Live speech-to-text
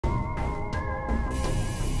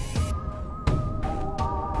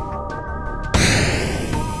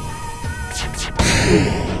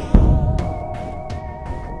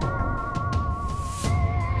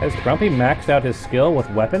Has Grumpy maxed out his skill with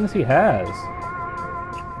weapons? He has.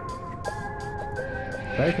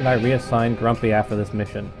 Why should I reassign Grumpy after this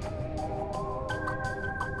mission?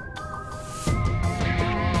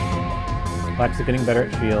 Flax is getting better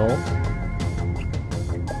at shield.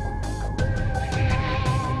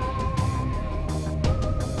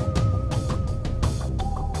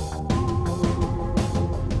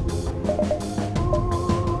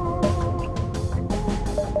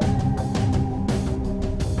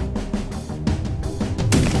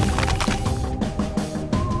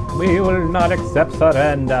 We will not accept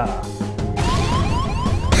surrender.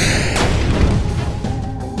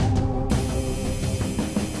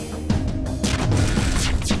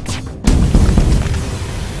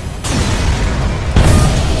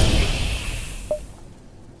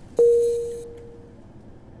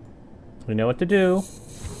 We know what to do,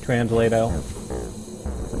 Translato.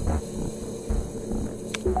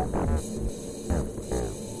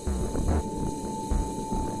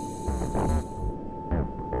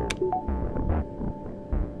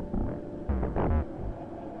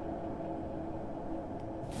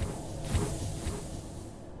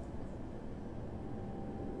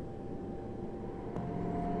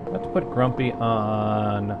 Let's put Grumpy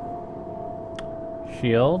on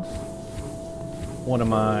shields.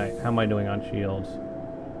 How am I doing on shields?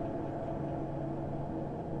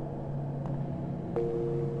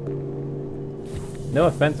 No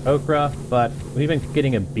offense, Okra, but we've been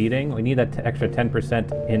getting a beating. We need that extra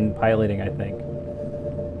 10% in piloting, I think.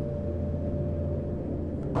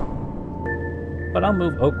 But I'll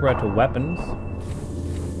move Okra to weapons.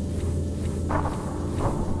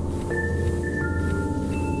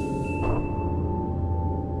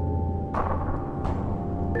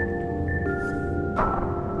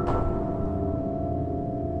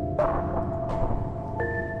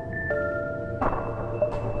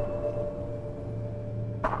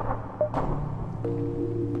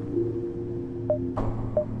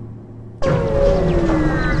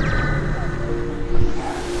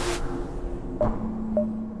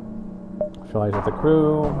 Socialize with the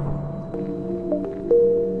crew.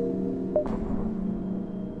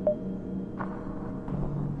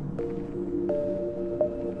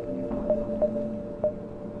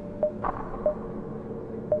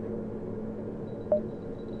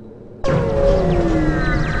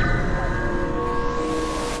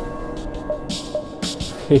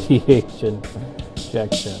 Radiation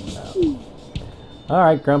injection. No.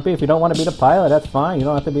 Alright, Grumpy, if you don't want to be the pilot, that's fine. You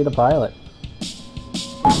don't have to be the pilot.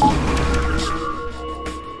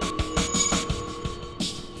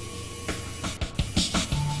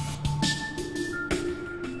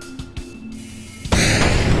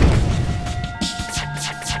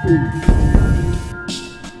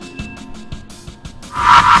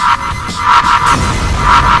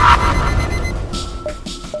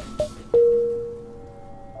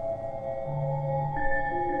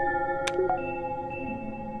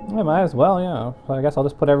 I might as well, yeah. So I guess I'll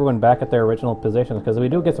just put everyone back at their original positions, because we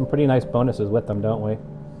do get some pretty nice bonuses with them, don't we?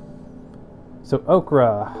 So,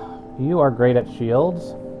 Okra, you are great at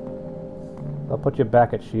shields. I'll put you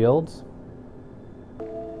back at shields.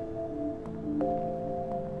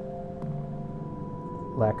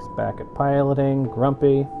 Lax back at piloting.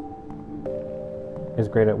 Grumpy is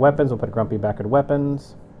great at weapons. We'll put Grumpy back at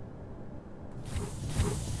weapons.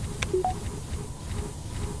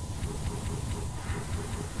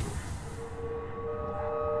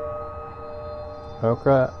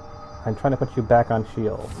 Okra, I'm trying to put you back on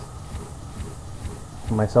shields.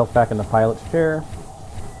 Put myself back in the pilot's chair.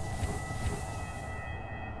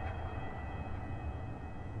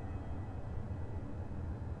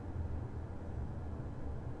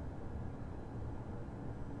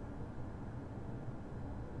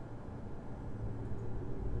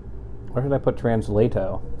 Where should I put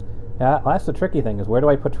Translato? Yeah, well, that's the tricky thing, is where do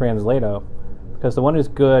I put Translato? Because the one who's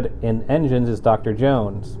good in engines is Dr.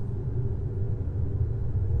 Jones.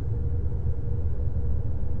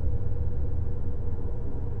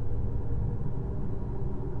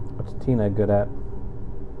 What's Tina good at?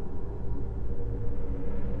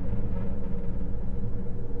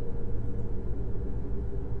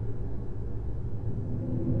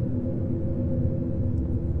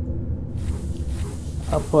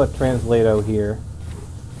 I'll put Translato here.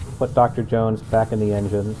 Put Dr. Jones back in the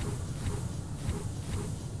engines.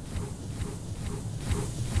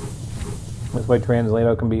 This way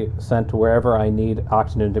Translato can be sent to wherever I need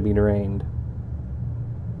oxygen to be drained.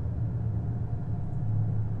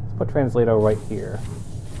 Let's put Translato right here.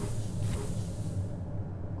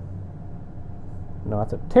 No,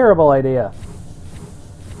 that's a terrible idea.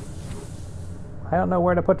 I don't know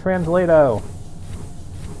where to put Translato.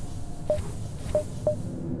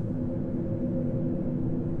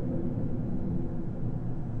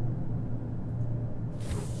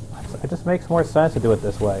 It just makes more sense to do it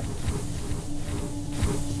this way.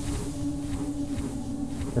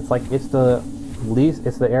 It's like it's the least.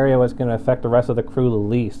 It's the area that's going to affect the rest of the crew the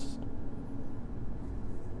least.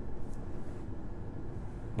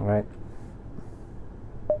 All right.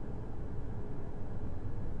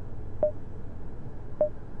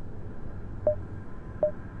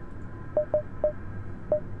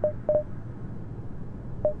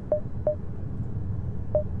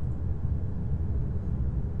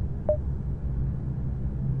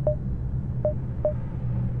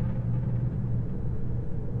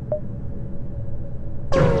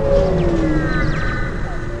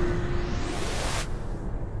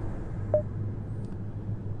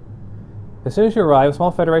 As soon as you arrive, a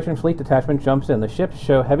small Federation fleet detachment jumps in. The ships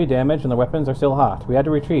show heavy damage and the weapons are still hot. We had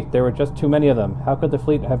to retreat. There were just too many of them. How could the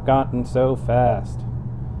fleet have gotten so fast?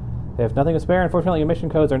 They have nothing to spare. Unfortunately, your mission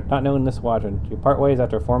codes are not known in this squadron. You part ways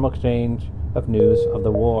after a formal exchange of news of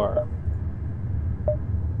the war.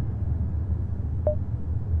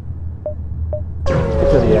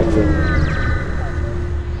 Get to the exit.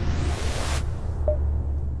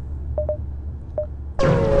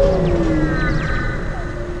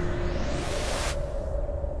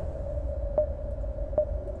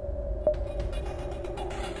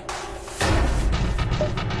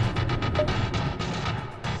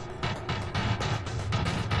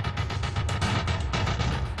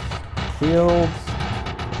 Shields,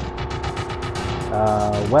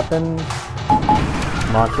 weapons,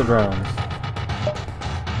 launch the drones.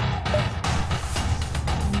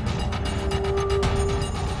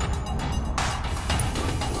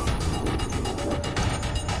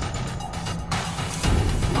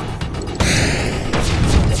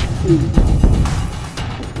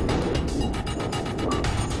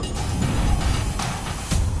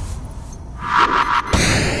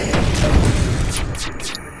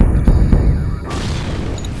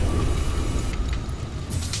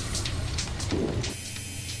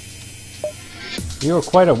 You are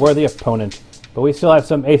quite a worthy opponent, but we still have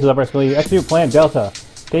some aces up our sleeve. Execute Plan Delta.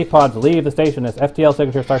 Escape pods leave the station as FTL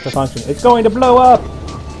signature starts to function. It's going to blow up!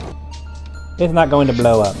 It's not going to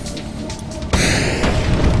blow up.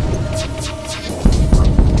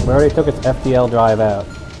 We already took its FTL drive out.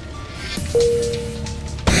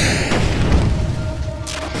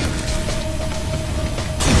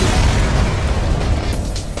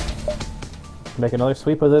 Make another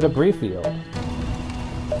sweep of the debris field.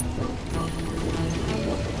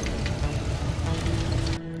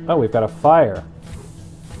 Oh, we've got a fire.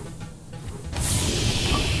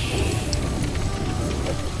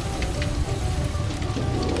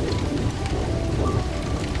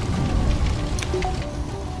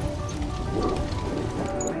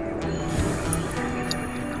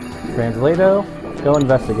 Translato, go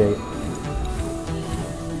investigate.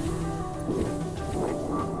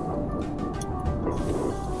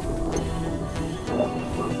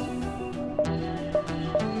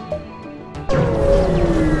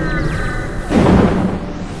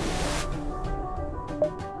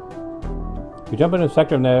 You jump into a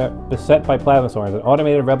sector beset by plasmastorms. An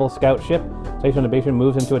automated rebel scout ship stationed on the base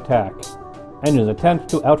moves into attack. Engines attempt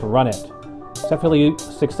to outrun it. Successfully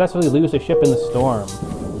lose the ship in the storm.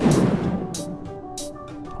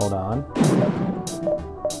 Hold on.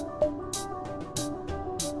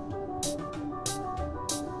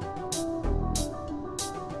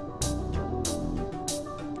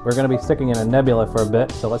 We're going to be sticking in a nebula for a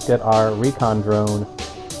bit, so let's get our recon drone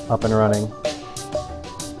up and running.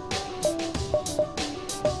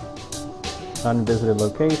 Unvisited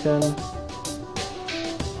location.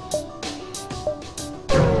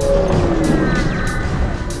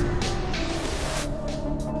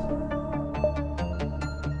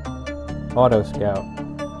 Auto scout.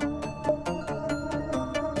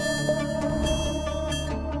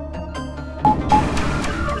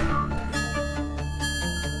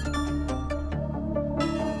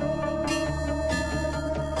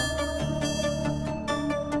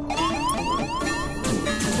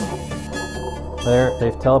 There,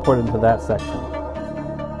 they've teleported into that section.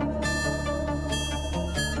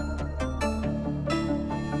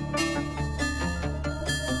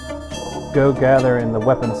 Go gather in the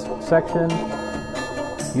weapons section.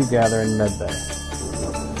 You gather in medbay.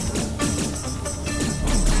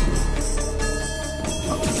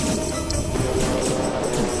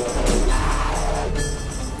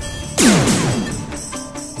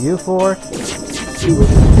 You four.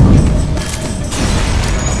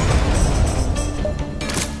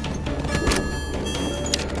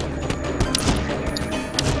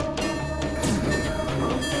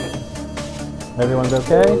 Everyone's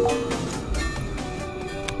okay?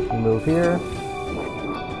 You move here.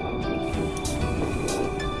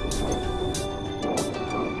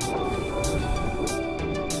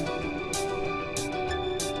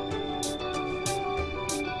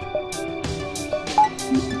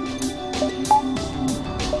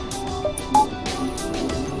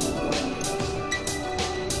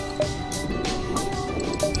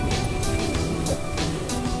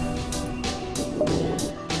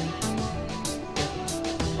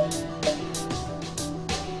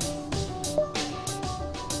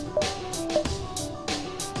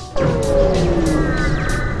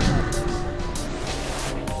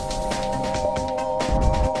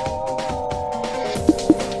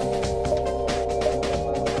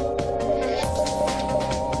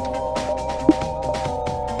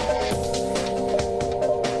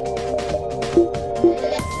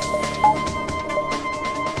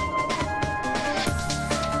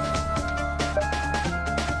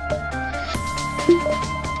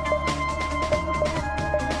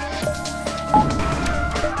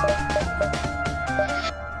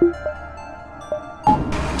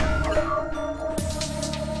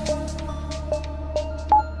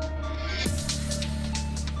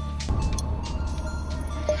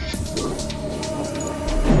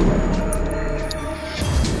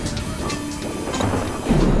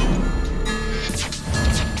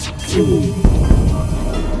 Alright,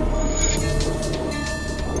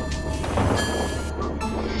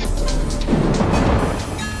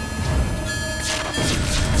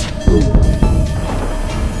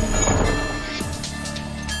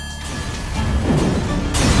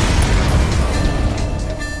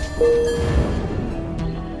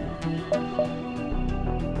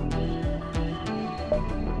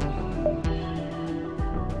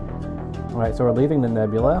 so we're leaving the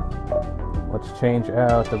nebula. Let's change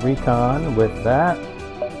out the recon with that.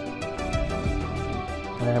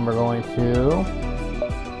 And we're going to...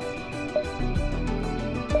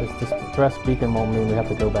 This distress beacon won't mean we have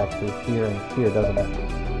to go back to here and here, doesn't it?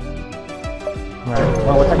 Alright,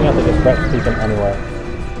 well, we're checking out the distress beacon anyway.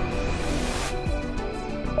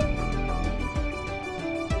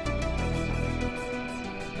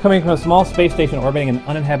 Coming from a small space station orbiting an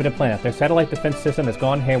uninhabited planet, their satellite defense system has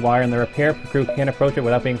gone haywire and the repair crew can't approach it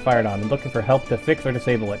without being fired on. I'm looking for help to fix or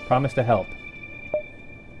disable it. Promise to help.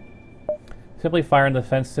 Simply fire on the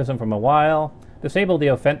defense system from a while. Disable the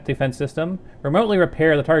defense system. Remotely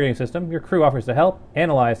repair the targeting system. Your crew offers to help.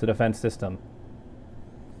 Analyze the defense system.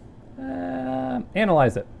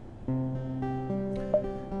 Analyze it.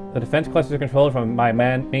 The defense cluster is controlled from my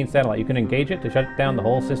main satellite. You can engage it to shut down the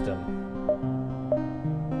whole system.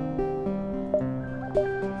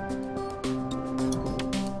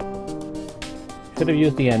 Should have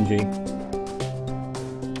used the NG.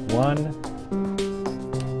 1,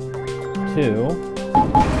 2.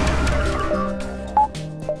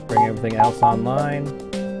 Bring everything else online.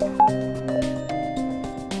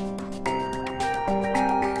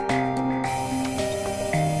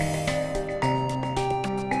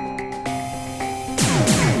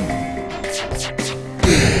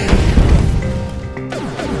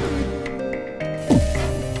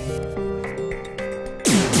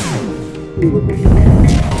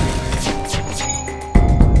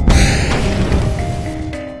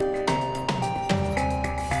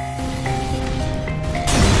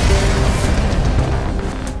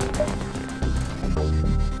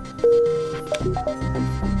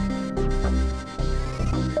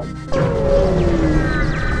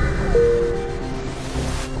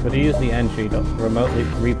 But use the entry to remotely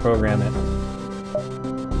reprogram it.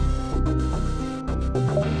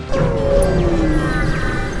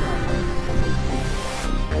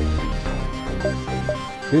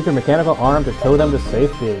 Use your mechanical arm to tow them to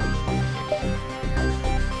safety.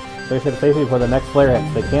 They should safety before the next flare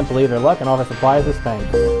hits. They can't believe their luck and offer supplies as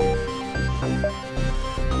thanks.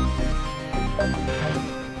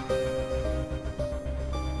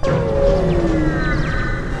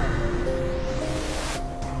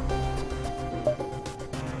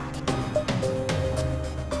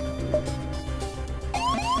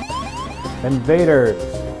 Invaders!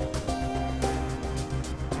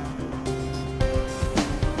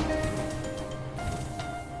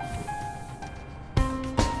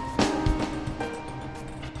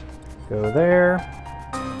 Go there.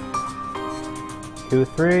 2,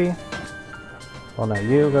 3. Well, now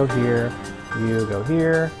you go here. You go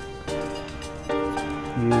here.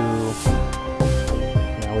 You.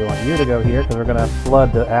 Now we want you to go here because we're going to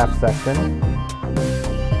flood the aft section.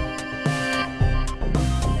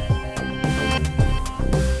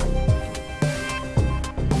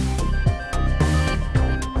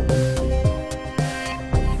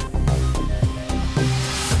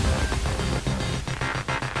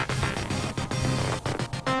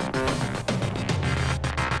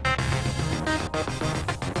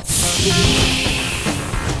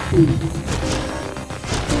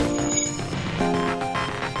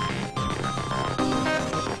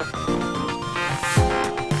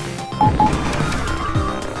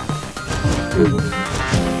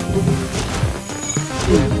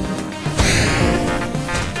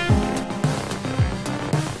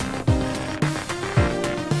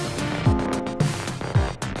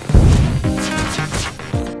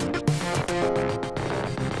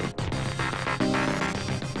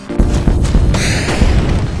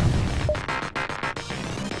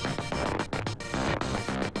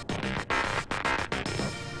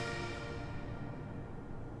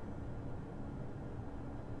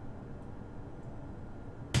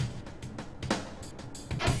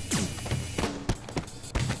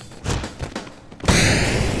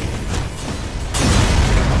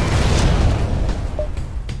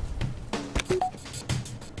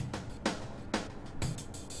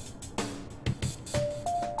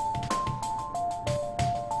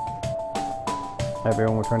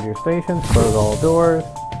 Everyone return to your stations, close all doors.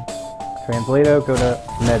 Translato, go to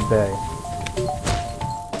Med Bay.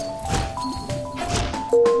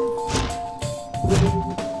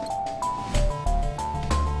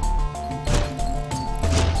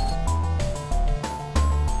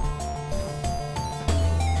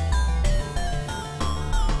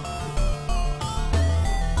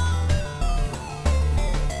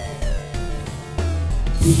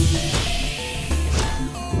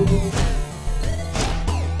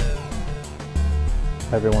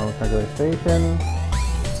 Everyone return to their station.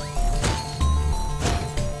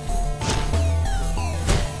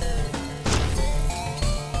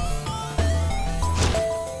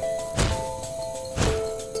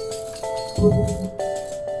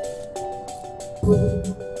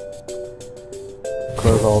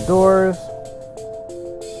 Close all doors.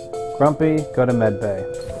 Grumpy, go to medbay.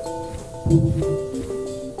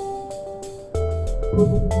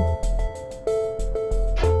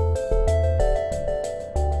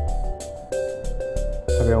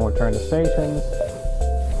 Everyone return to stations.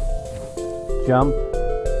 Jump.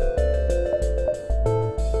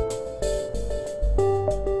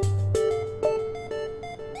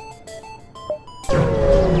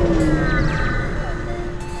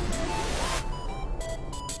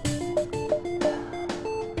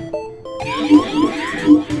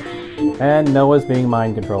 And Noah's being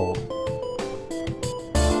mind controlled.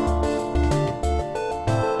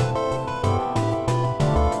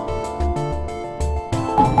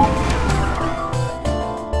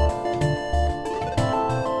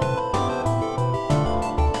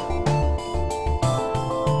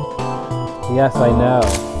 Yes, I know.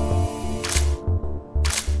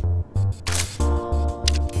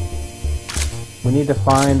 We need to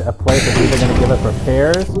find a place that's either going to give us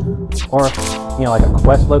repairs or, you know, like a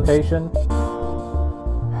quest location.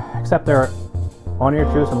 Except they're on your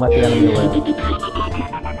truce and let the enemy live.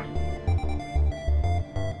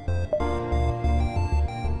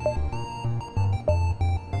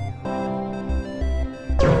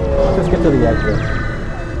 Let's just get to the exit.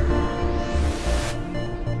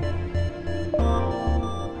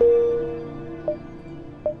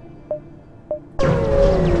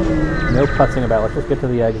 No putzing about. Let's just get to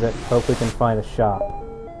the exit. Hope we can find a shop.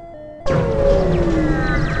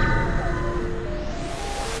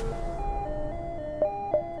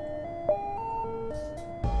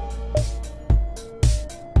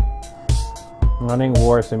 Running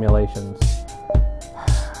war simulations.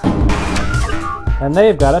 And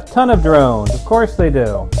they've got a ton of drones. Of course they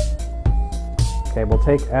do. Okay, we'll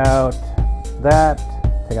take out that.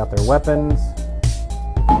 Take out their weapons.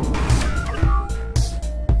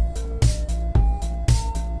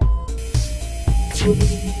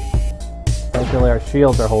 Thankfully our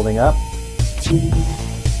shields are holding up.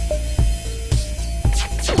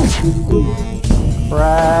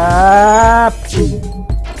 Crap!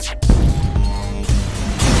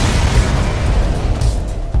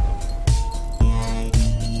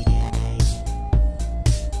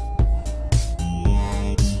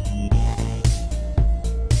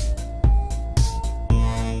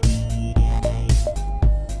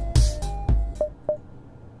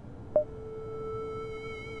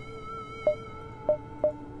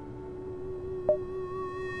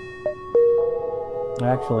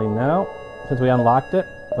 Actually, no. Since we unlocked it,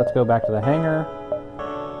 let's go back to the hangar.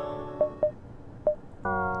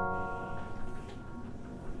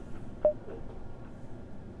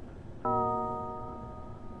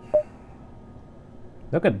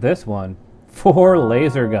 Look at this one. 4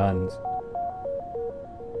 laser guns.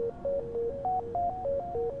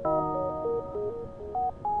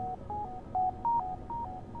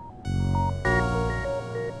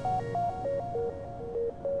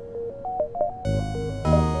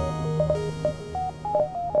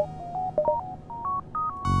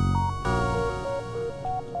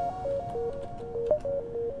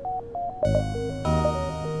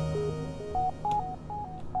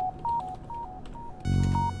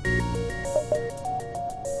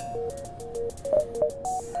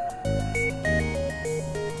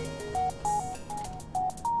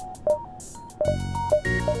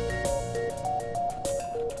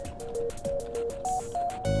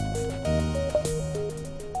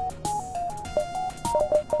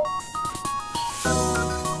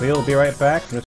 We'll be right back.